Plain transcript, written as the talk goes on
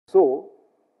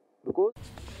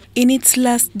In its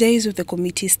last days of the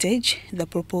committee stage, the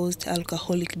proposed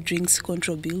Alcoholic Drinks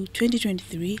Control Bill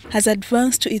 2023 has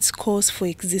advanced to its cause for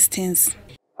existence.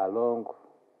 Along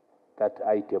that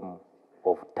item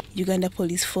of Uganda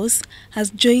Police Force has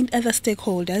joined other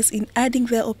stakeholders in adding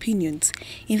their opinions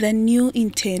in the new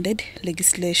intended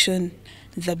legislation.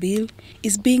 The bill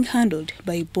is being handled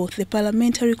by both the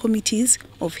Parliamentary Committees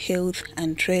of Health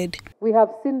and Trade. We have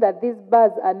seen that these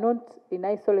bars are not in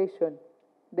isolation.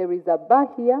 There is a bar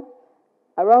here.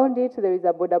 Around it, there is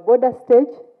a border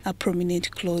stage. A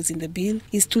prominent clause in the bill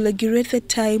is to regulate the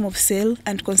time of sale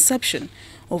and consumption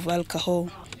of alcohol.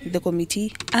 The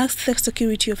committee asked the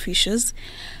security officials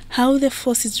how the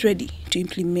force is ready to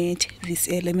implement this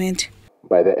element.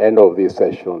 By the end of this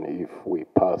session, if we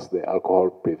pass the Alcohol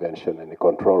Prevention and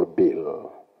Control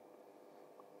Bill,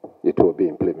 it will be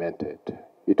implemented.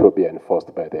 It will be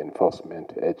enforced by the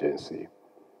enforcement agency.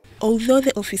 Although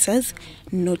the officers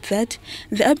note that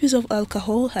the abuse of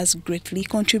alcohol has greatly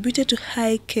contributed to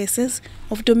high cases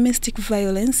of domestic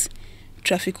violence,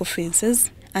 traffic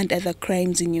offences, and other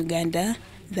crimes in Uganda,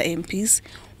 the MPs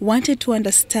wanted to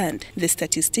understand the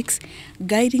statistics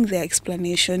guiding their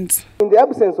explanations. In the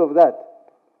absence of that,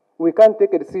 we can't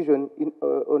take a decision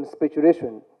on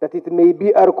speculation that it may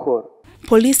be alcohol.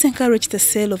 Police encourage the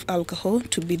sale of alcohol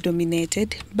to be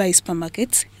dominated by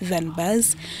supermarkets than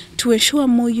bars to ensure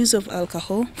more use of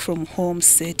alcohol from home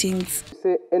settings.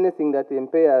 Say anything that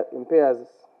impairs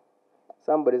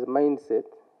somebody's mindset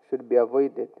should be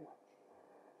avoided.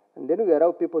 And then we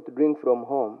allow people to drink from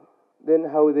home. Then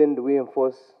how then do we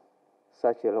enforce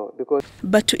such a law?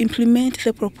 But to implement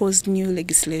the proposed new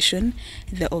legislation,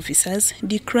 the officers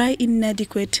decry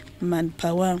inadequate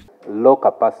manpower. Low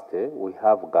capacity, we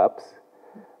have gaps.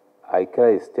 I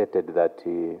clearly stated that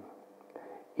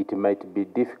it might be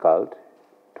difficult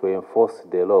to enforce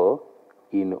the law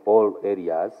in all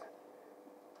areas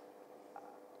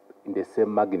in the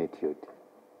same magnitude.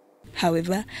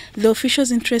 However, the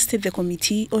officials interested the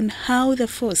committee on how the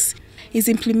force is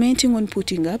implementing on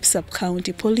putting up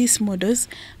sub-county police models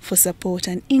for support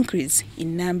and increase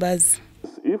in numbers.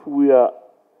 If we are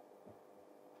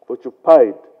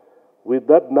occupied with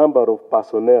that number of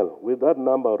personnel, with that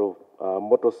number of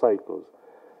motorcycles,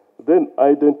 then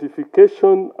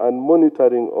identification and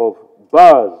monitoring of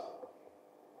bars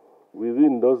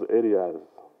within those areas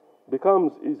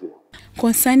becomes easy.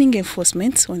 Concerning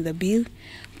enforcement on the bill,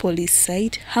 police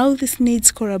cite how this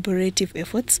needs collaborative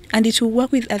efforts and it will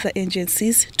work with other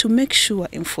agencies to make sure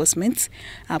enforcements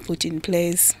are put in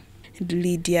place.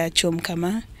 Lydia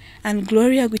Chomkama and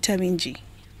Gloria Gutaminji,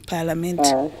 Parliament.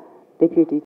 Deputy